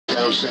Hey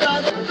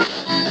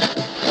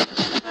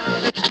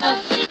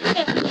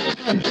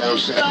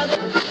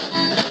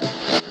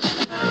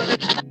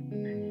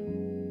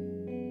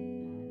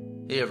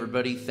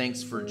everybody,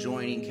 thanks for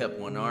joining Kep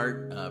One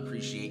Art.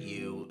 Appreciate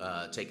you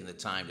taking the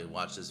time to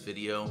watch this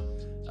video.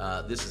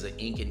 This is an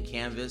ink and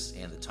canvas,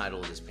 and the title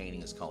of this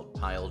painting is called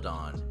Piled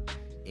On.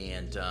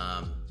 And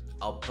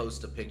I'll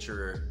post a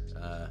picture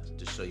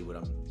to show you what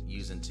I'm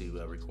using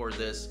to record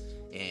this,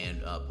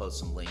 and post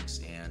some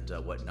links and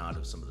whatnot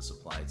of some of the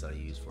supplies that I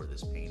use for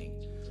this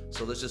painting.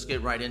 So let's just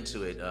get right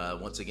into it.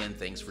 Once again,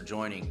 thanks for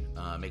joining.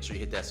 Make sure you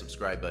hit that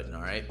subscribe button,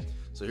 all right?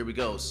 So here we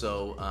go.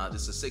 So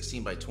this is a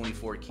 16 by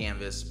 24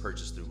 canvas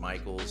purchased through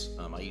Michael's.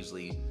 I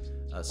usually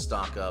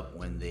stock up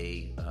when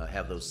they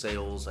have those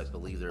sales. I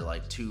believe they're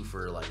like 2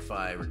 for like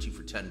 $5 or 2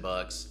 for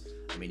 $10.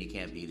 I mean, you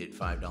can't beat it.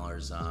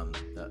 $5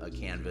 a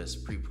canvas,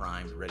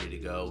 pre-primed, ready to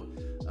go.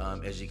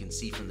 As you can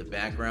see from the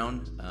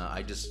background,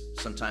 I just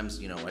sometimes,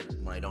 you know,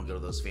 when I don't go to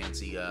those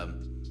fancy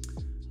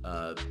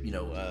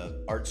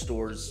art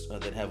stores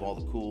that have all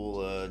the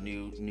cool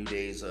new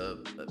days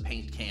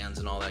paint cans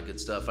and all that good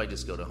stuff, I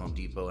just go to Home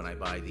Depot and I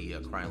buy the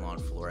Krylon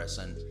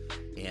fluorescent.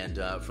 And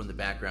from the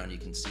background you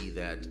can see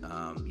that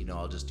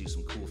I'll just do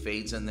some cool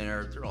fades in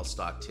there. They're all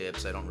stock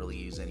tips. I don't really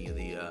use any of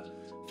the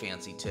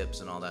fancy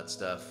tips and all that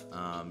stuff,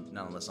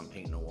 not unless I'm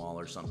painting a wall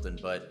or something.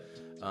 But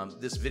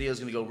this video is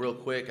going to go real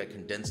quick. I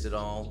condensed it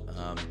all.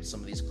 Some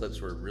of these clips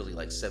were really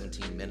like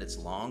 17 minutes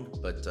long,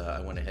 but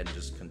I went ahead and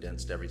just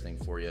condensed everything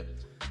for you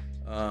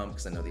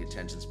because I know the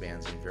attention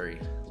span's been very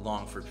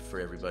long for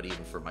everybody,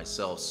 even for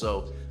myself.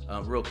 So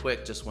real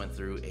quick, just went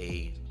through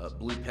a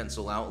blue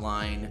pencil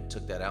outline,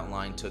 took that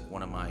outline, took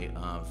one of my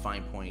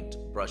fine point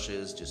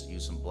brushes, just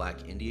used some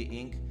black India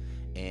ink,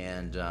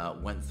 and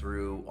went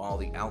through all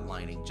the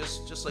outlining,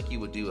 just like you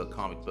would do a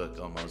comic book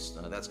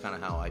almost. That's kind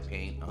of how I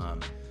paint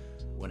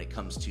when it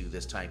comes to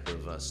this type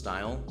of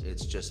style.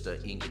 It's just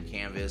ink and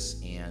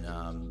canvas, and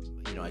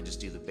I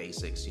just do the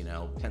basics,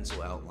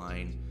 pencil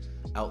outline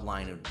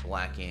in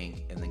black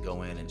ink, and then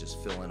go in and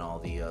just fill in all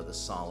the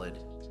solid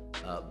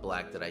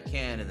black that I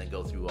can, and then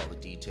go through all the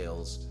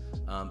details.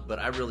 But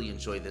I really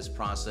enjoy this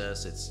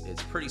process.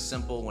 It's pretty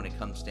simple when it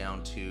comes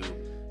down to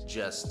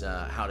just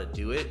how to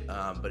do it,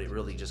 but it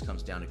really just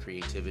comes down to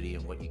creativity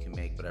and what you can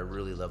make. But I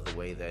really love the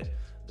way that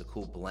the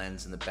cool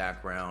blends in the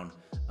background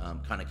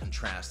kind of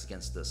contrast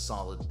against the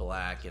solid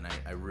black, and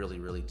I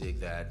really dig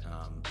that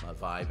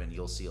vibe, and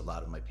you'll see a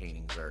lot of my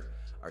paintings are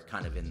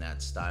kind of in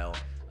that style.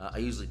 I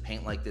usually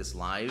paint like this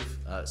live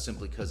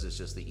simply because it's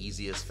just the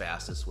easiest,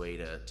 fastest way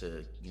to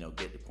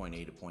get to point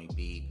A to point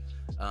B.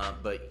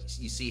 But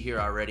you see here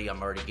already,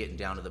 I'm already getting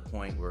down to the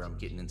point where I'm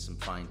getting in some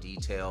fine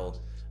detail.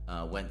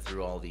 Went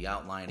through all the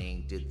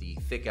outlining, did the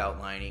thick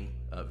outlining,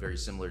 very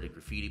similar to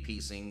graffiti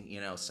piecing,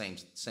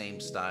 same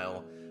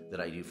style that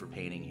I do for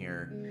painting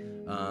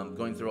here.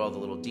 Going through all the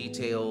little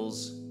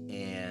details,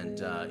 and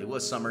it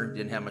was summer,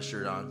 didn't have my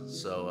shirt on,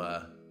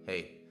 so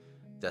hey,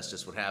 that's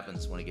just what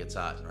happens when it gets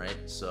hot, right?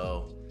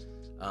 So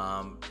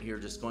here,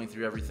 just going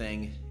through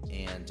everything,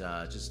 and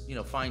just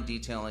fine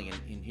detailing,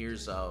 and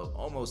here's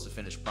almost a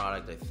finished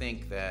product. I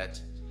think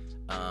that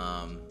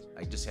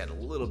I just had a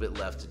little bit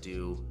left to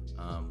do,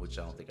 which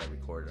I don't think I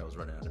recorded. I was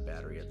running out of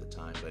battery at the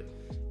time. But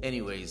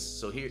anyways,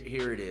 so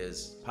here it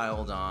is,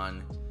 piled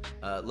on.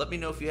 Let me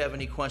know if you have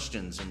any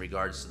questions in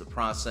regards to the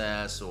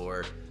process,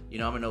 or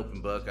I'm an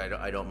open book.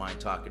 I don't mind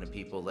talking to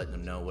people, letting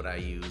them know what I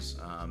use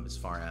as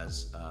far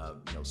as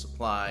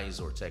supplies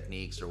or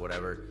techniques or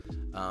whatever.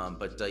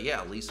 But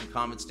yeah, leave some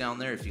comments down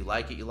there. If you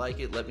like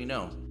it, let me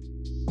know.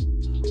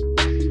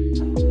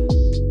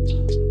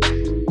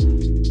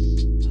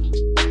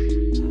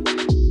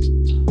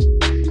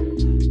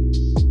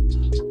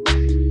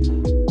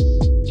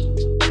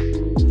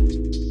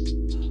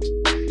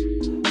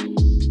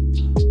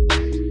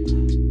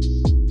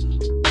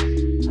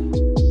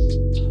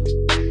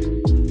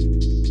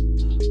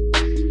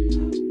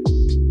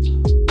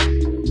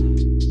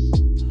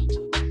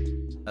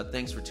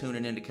 Thanks for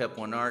tuning in to Kep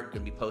One Art.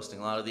 Going to be posting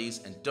a lot of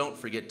these, and don't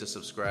forget to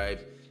subscribe.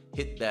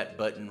 Hit that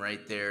button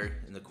right there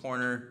in the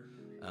corner.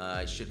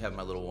 I should have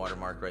my little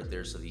watermark right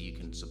there so that you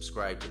can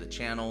subscribe to the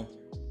channel.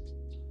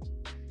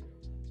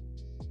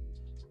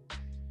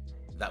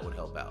 That would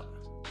help out.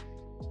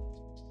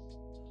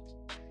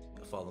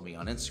 Follow me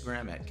on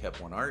Instagram at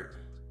Kep One Art,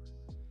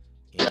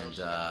 and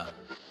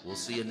we'll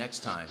see you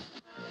next time.